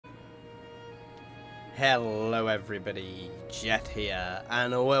Hello everybody, Jet here,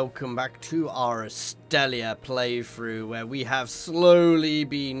 and welcome back to our Estalia playthrough, where we have slowly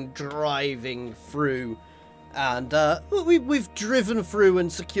been driving through, and we've driven through and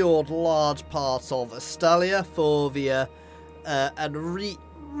secured large parts of Estalia for the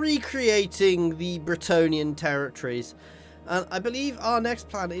recreating the Bretonnian territories. And I believe our next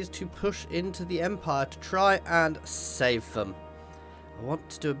plan is to push into the Empire to try and save them. I want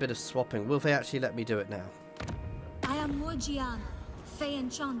to do a bit of swapping. Will they actually let me do it now? I am Morgiana, Fey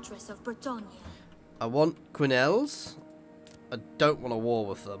Enchantress of Bretonnia. I want Quinelles. I don't want a war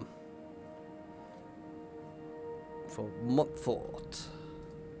with them. For Montfort.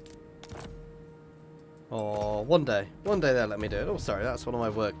 Oh, one day. One day they'll let me do it. Oh, sorry, that's one of my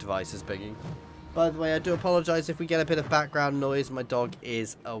work devices binging. By the way, I do apologise if we get a bit of background noise. My dog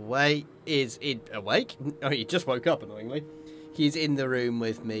is awake. Awake? Oh, he just woke up, annoyingly. He's in the room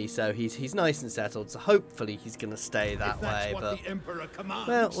with me, so he's nice and settled. So hopefully he's going to stay that way. But the Emperor commands.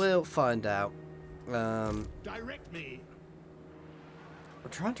 Well, we'll find out. Direct me.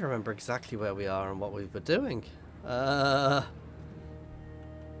 I'm trying to remember exactly where we are and what we were doing. I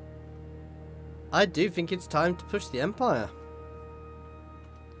do think it's time to push the Empire.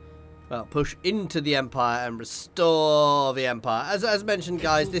 Well, push into the Empire and restore the Empire. As mentioned,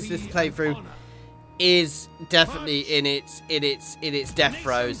 guys, this playthrough is definitely in its death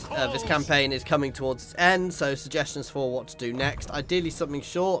throes. This campaign is coming towards its end, so suggestions for what to do next. Ideally something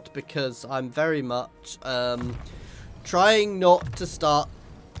short, because I'm very much trying not to start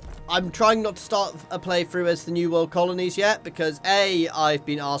a playthrough as the New World Colonies yet, because A, I've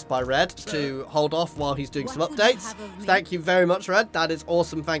been asked by Red to hold off while he's doing some updates. Thank you very much, Red. That is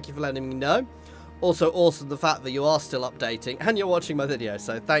awesome. Thank you for letting me know. Also awesome the fact that you are still updating and you're watching my video,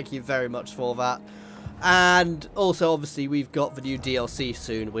 so thank you very much for that. And also, obviously, we've got the new DLC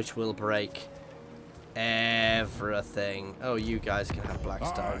soon, which will break everything. Oh, you guys can have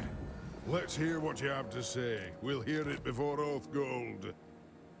Blackstone. Let's hear what you have to say. We'll hear it before Oath Gold.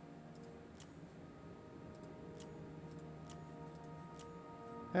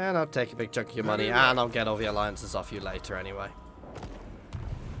 And I'll take a big chunk of your money, and I'll get all the alliances off you later anyway.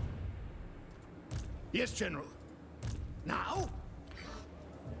 Yes, General. Now?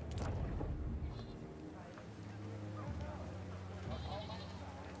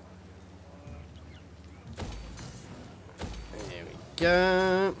 There we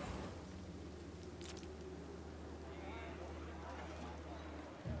go.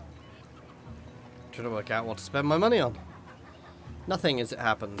 Trying to work out what to spend my money on. Nothing, as it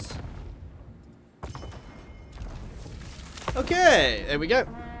happens. Okay, there we go.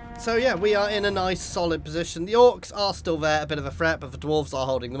 So yeah, we are in a nice solid position. The orcs are still there, a bit of a threat, but the dwarves are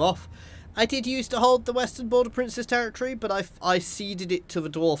holding them off. I did used to hold the Western Border Prince's territory, but I ceded it to the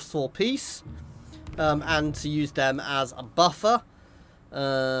dwarves for peace. And to use them as a buffer.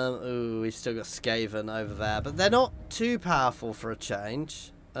 Ooh, we've still got Skaven over there, but they're not too powerful for a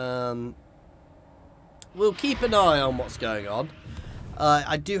change. We'll keep an eye on what's going on.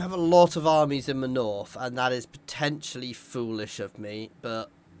 I do have a lot of armies in the north, and that is potentially foolish of me,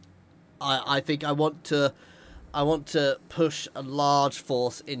 but I think I want to push a large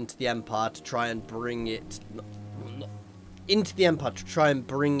force into the Empire to try and bring it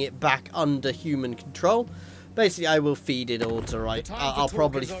back under human control. Basically, I will feed it all to I'll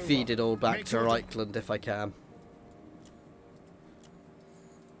probably feed it all back to Reichland if I can.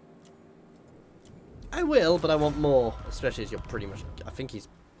 I will, but I want more, especially as you're pretty much... I think he's...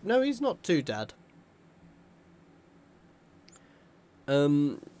 No, he's not too dead.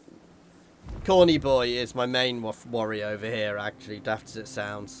 Corny Boy is my main worry over here, actually, daft as it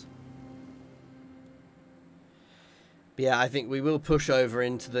sounds. But yeah, I think we will push over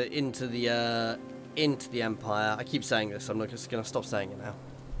into the Empire. I keep saying this, I'm not just going to stop saying it now.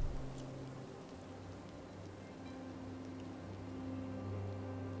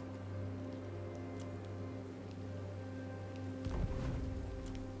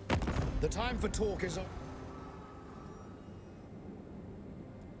 The time for talk is up.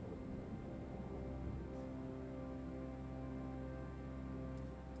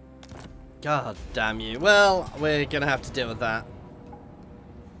 God damn you. Well, we're going to have to deal with that.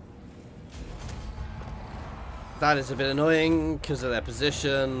 That is a bit annoying because of their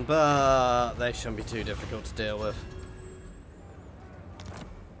position, but they shouldn't be too difficult to deal with.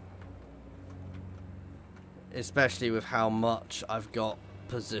 Especially with how much I've got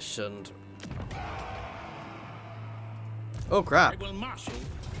positioned. Oh crap.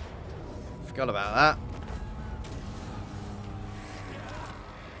 Forgot about that.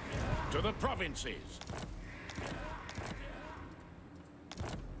 To the provinces.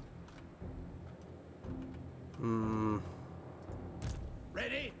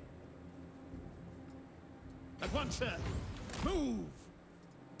 Ready? At once, sir. Move!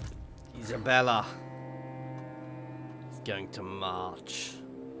 Isabella is going to march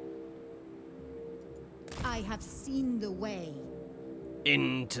I have seen the way.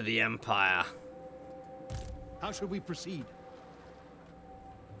 into the Empire. How should we proceed?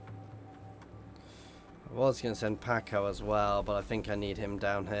 I was going to send Paco as well, but I think I need him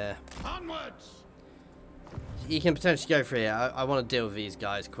down here. Onwards! He can potentially go for here. I want to deal with these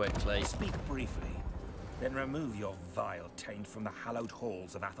guys quickly. Speak briefly, then remove your vile taint from the hallowed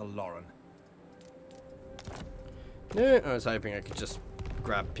halls of Athelloren. No, I was hoping I could just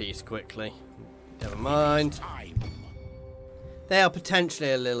grab peace quickly. Never mind. Time. They are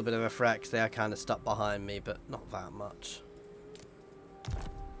potentially a little bit of a threat because they are kind of stuck behind me, but not that much.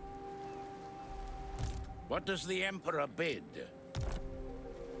 What does the Emperor bid?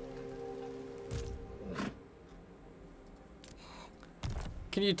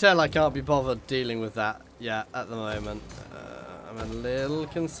 Can you tell I can't be bothered dealing with that yet at the moment? I'm a little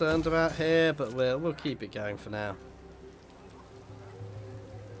concerned about here, but we'll keep it going for now.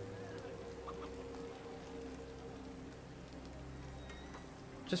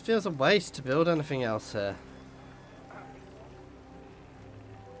 Just feels a waste to build anything else here.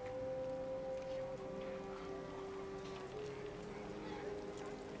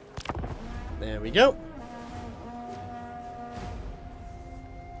 There we go.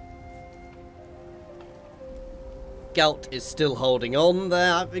 Gelt is still holding on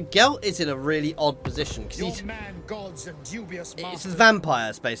there. Gelt is in a really odd position because he's man, gods, and dubious it's the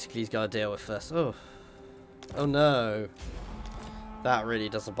vampires basically he's got to deal with first. Oh no, that really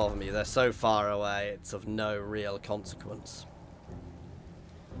doesn't bother me. They're so far away; it's of no real consequence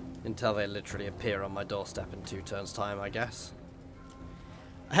until they literally appear on my doorstep in 2 turns' time, I guess.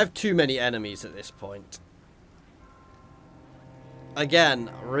 I have too many enemies at this point. Again,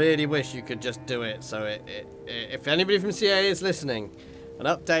 I really wish you could just do it so if anybody from CA is listening, an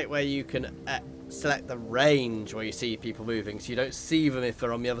update where you can select the range where you see people moving so you don't see them if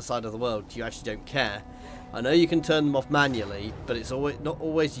they're on the other side of the world. You actually don't care. I know you can turn them off manually, but it's not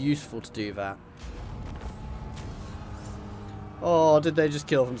always useful to do that. Oh, did they just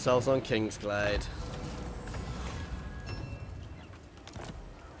kill themselves on Kingsglade?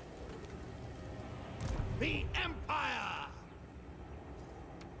 The Empire!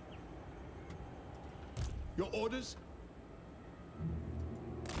 Your orders?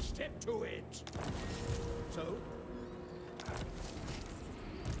 Step to it. So?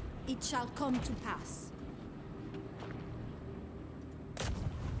 It shall come to pass.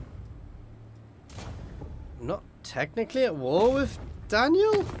 I'm not technically at war with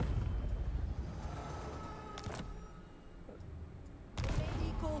Daniel? Lady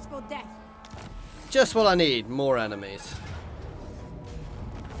calls for death. Just what I need, more enemies.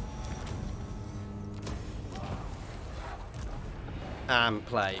 And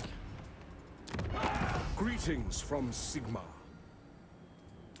plague. Greetings from Sigma.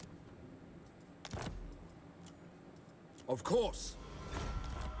 Of course.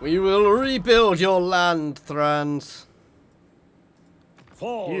 We will rebuild your land, Thrans.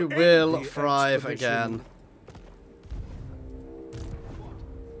 For You end will the thrive expedition. again.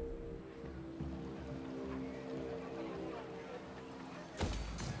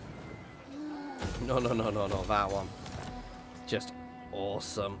 No, that one. Just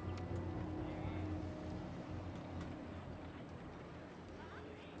awesome.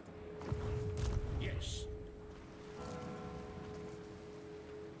 Yes.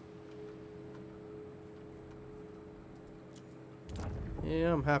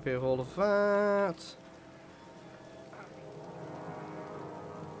 Yeah, I'm happy with all of that.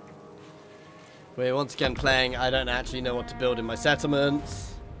 We're once again playing I don't actually know what to build in my settlements.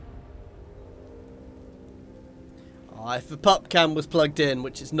 If the pup cam was plugged in,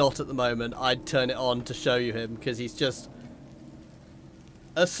 which it's not at the moment, I'd turn it on to show you him, because he's just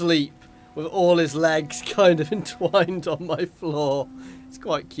asleep with all his legs kind of entwined on my floor. It's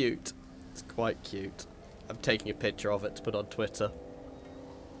quite cute. It's quite cute. I'm taking a picture of it to put on Twitter.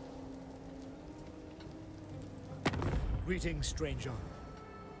 Greetings, stranger.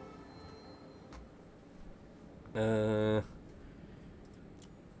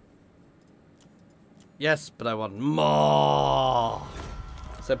 Yes, but I want more.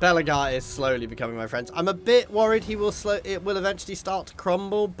 So Belagar is slowly becoming my friend. I'm a bit worried it will eventually start to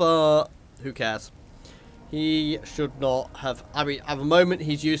crumble, but who cares? He should not have. I mean, at the moment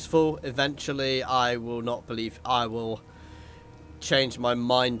he's useful. Eventually, I will change my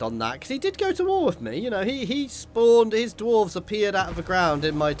mind on that, because he did go to war with me. You know, he spawned. His dwarves appeared out of the ground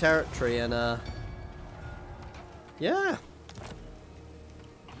in my territory, and Yeah.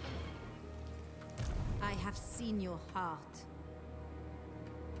 I have seen your heart.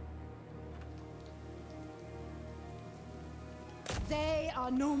 They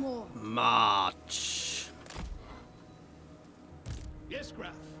are no more. March. Yes,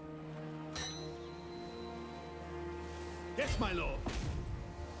 Graf. Yes, my lord.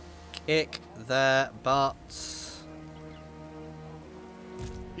 Kick their butts.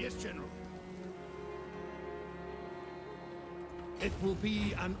 Yes, General. It will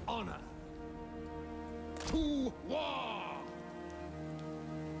be an honor. To war!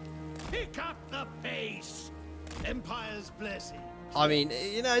 Pick up the pace! Empire's blessing. I mean,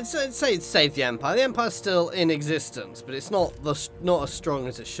 you know, say it's saved the Empire. The Empire's still in existence, but it's not not as strong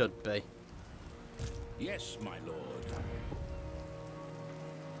as it should be. Yes, my lord.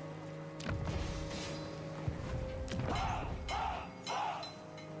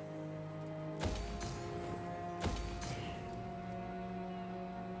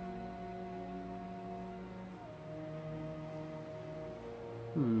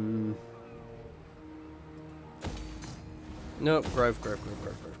 Nope, growth.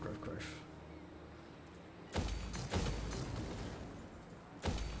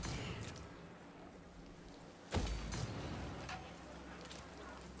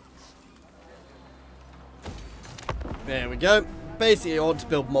 There we go. Basically, I want to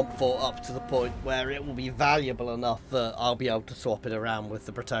build Montfort up to the point where it will be valuable enough that I'll be able to swap it around with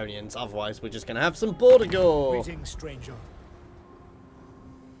the Bretonnians. Otherwise, we're just going to have some border gore. Greetings, stranger.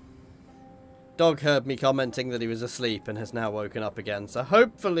 Dog heard me commenting that he was asleep and has now woken up again, so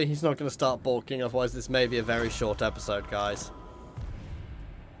hopefully he's not going to start balking, otherwise this may be a very short episode, guys.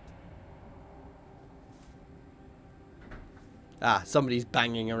 Ah, somebody's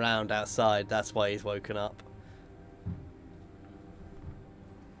banging around outside, that's why he's woken up.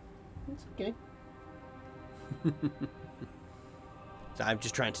 It's okay. So I'm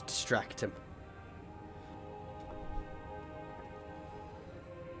just trying to distract him.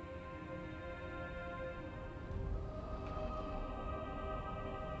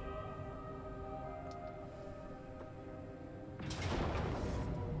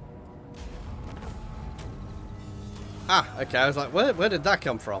 Ah, okay, I was like, where did that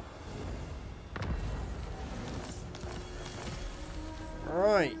come from?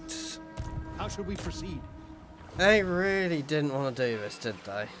 Right. How should we proceed? They really didn't want to do this, did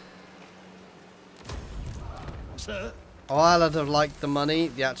they? Sir? While I'd have liked the money,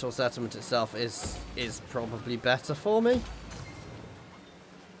 the actual settlement itself is probably better for me.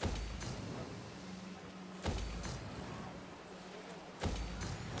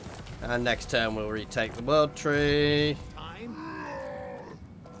 And next turn we'll retake the world tree. Time?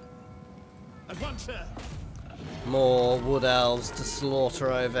 At once, sir. More wood elves to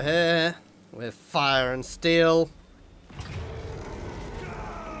slaughter over here with fire and steel.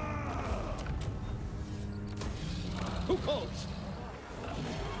 Who calls?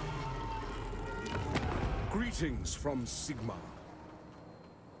 Greetings from Sigmar.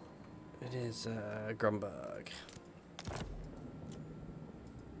 It is Grumberg.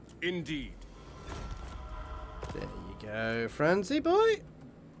 Indeed. There you go, frenzy boy.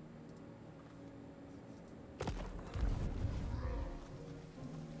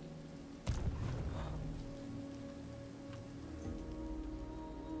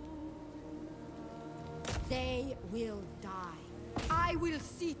 They will die. I will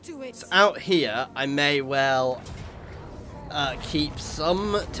see to it. So out here, I may well keep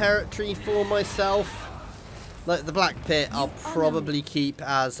some territory for myself. Like the Black Pit, I'll probably keep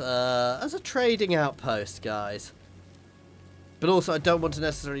as a trading outpost, guys. But also, I don't want to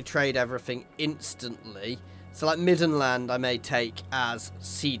necessarily trade everything instantly. So, like Middenland, I may take as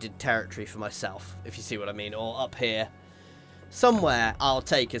ceded territory for myself, if you see what I mean. Or up here, somewhere, I'll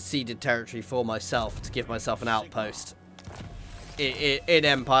take as ceded territory for myself to give myself an outpost in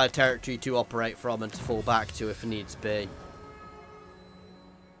Empire territory to operate from and to fall back to if needs be.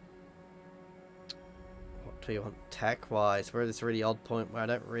 What do you want tech-wise? We're at this really odd point where I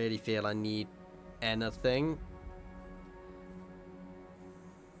don't really feel I need anything.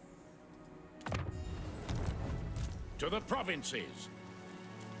 To the provinces.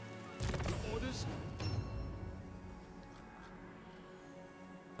 Orders?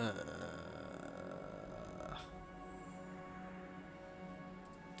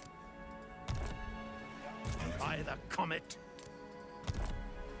 By the comet.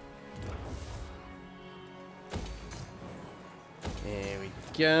 Here we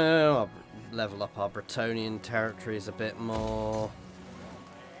go. I'll level up our Bretonnian territories a bit more.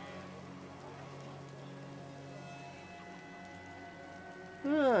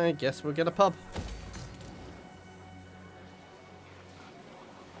 I guess we'll get a pub.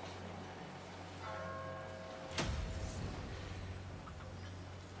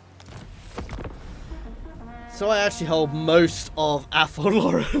 So I actually hold most of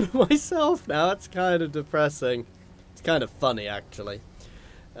Athalloran myself now. That's kind of depressing. It's kind of funny, actually.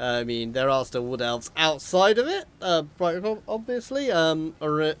 I mean, there are still wood elves outside of it. Obviously,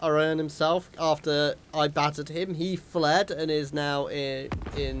 Orion himself, after I battered him, he fled and is now in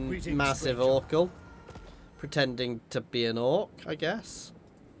Massive Orcal, pretending to be an orc, I guess.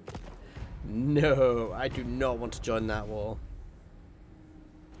 No, I do not want to join that war.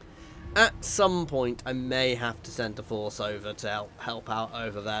 At some point, I may have to send a force over to help out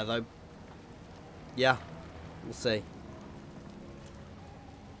over there, though. Yeah, we'll see.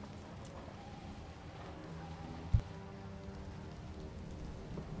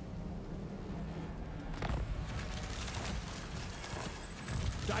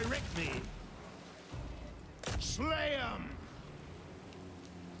 Direct me. Slay 'em.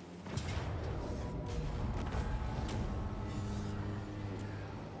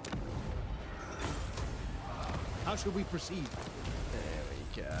 How should we proceed? There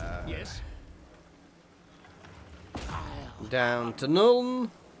we go. Yes. Down to Nuln.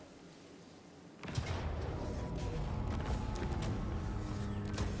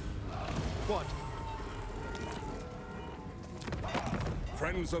 What?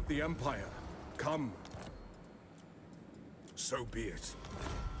 Friends of the Empire, come. So be it.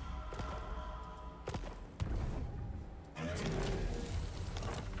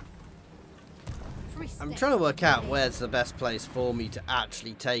 I'm trying to work out where's the best place for me to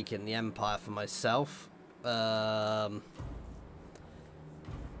actually take in the Empire for myself. Middenland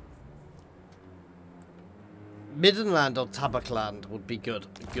or Tabakland would be good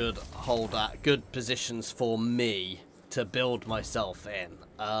positions for me to build myself in.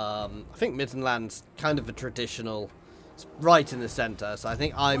 I think Middenland's kind of a traditional, it's right in the centre, so I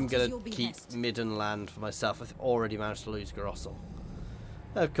think I'm going to keep Middenland for myself. I've already managed to lose Grossel.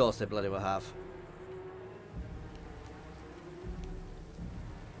 Of course they bloody well have.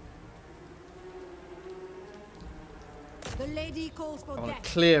 The lady calls for I want death. to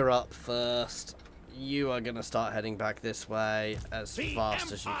clear up first. You are going to start heading back this way as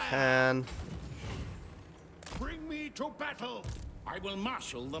fast as you can. Bring me to battle. I will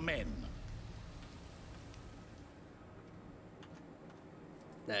marshal the men.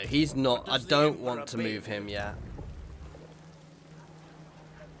 No, he's not. I does the don't Emperor want to bid? move him yet.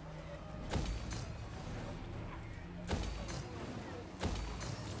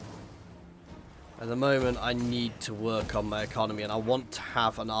 At the moment, I need to work on my economy, and I want to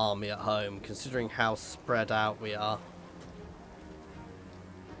have an army at home, considering how spread out we are.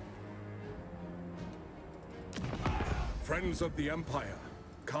 Friends of the Empire,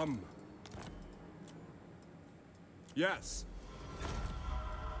 come. Yes.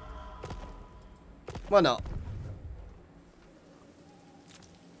 Why not?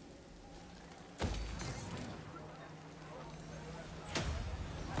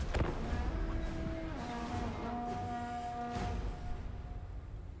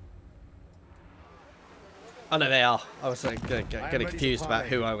 Oh no, they are. I was getting confused about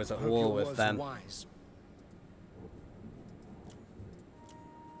who I was at war with them. Wise.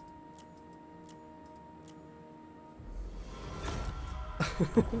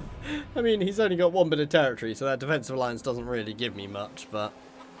 I mean, he's only got one bit of territory, so that defensive alliance doesn't really give me much, but...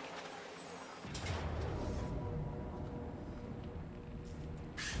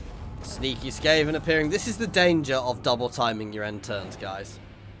 Sneaky Skaven appearing. This is the danger of double timing your end turns, guys.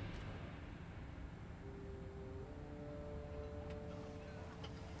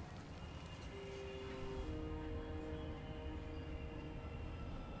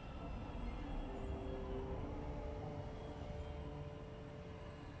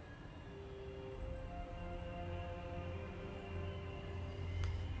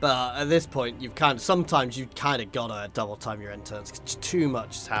 But at this point, you've sometimes you've kind of got to double time your end turns because too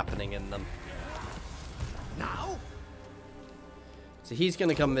much is happening in them. Now? So he's going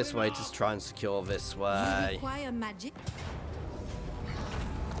to come this way to try and secure this You way. require magic?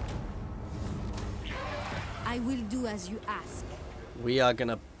 I will do as you ask. We are going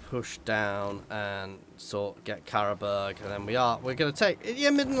to push down and get Karaburg, and then we're going to take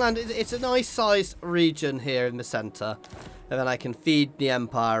Middenland. It's a nice sized region here in the centre. And then I can feed the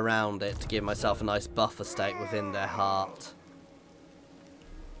Empire around it to give myself a nice buffer state within their heart.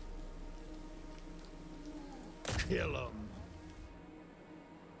 Kill 'em.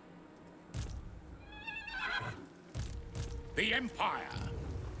 The Empire.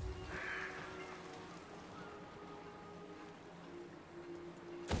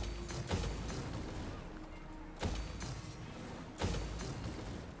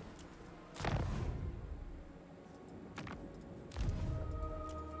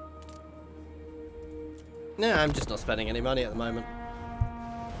 No, I'm just not spending any money at the moment.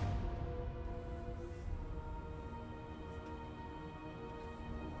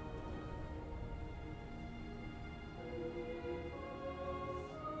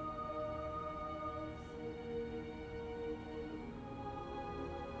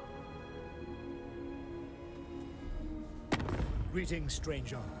 Greetings,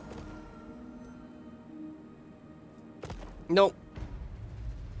 stranger. Nope.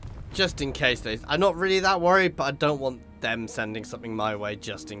 Just in case they... I'm not really that worried, but I don't want them sending something my way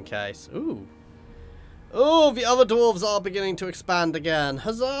just in case. Ooh. Oh, the other dwarves are beginning to expand again.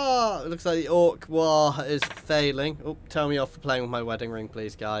 Huzzah! It looks like the orc war is failing. Oh, tell me off for playing with my wedding ring,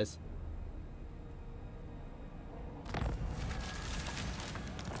 please, guys.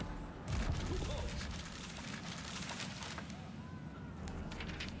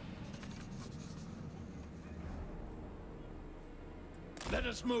 Let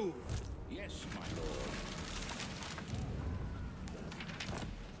us move. Yes, my lord.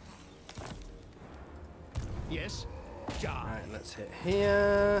 Yes. Die. Alright, let's hit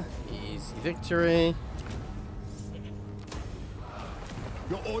here. Easy victory.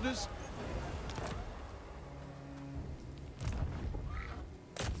 Your orders?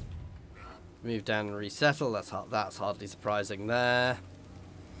 Move down and resettle. That's hardly surprising there.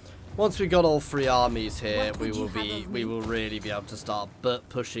 Once we got all three armies here, we will really be able to start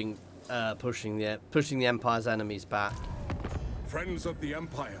pushing the Empire's enemies back. Friends of the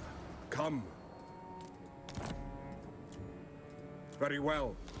Empire, come. Very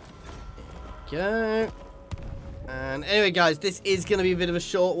well. Go. And anyway, guys, this is going to be a bit of a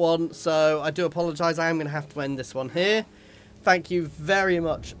short one, so I do apologise. I am going to have to end this one here. Thank you very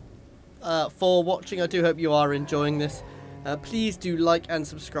much for watching. I do hope you are enjoying this. Please do like and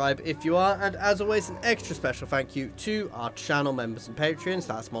subscribe if you are, and as always, an extra special thank you to our channel members and Patreons.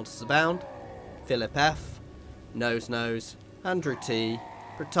 That's Monsters Abound, Philip F, Nose, Andrew T,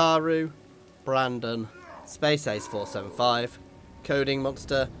 Brataru, Brandon, Space Ace 475, Coding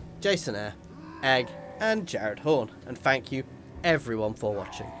Monster, Jason Air, Egg, and Jared Horn. And thank you everyone for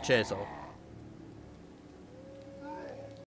watching. Cheers all.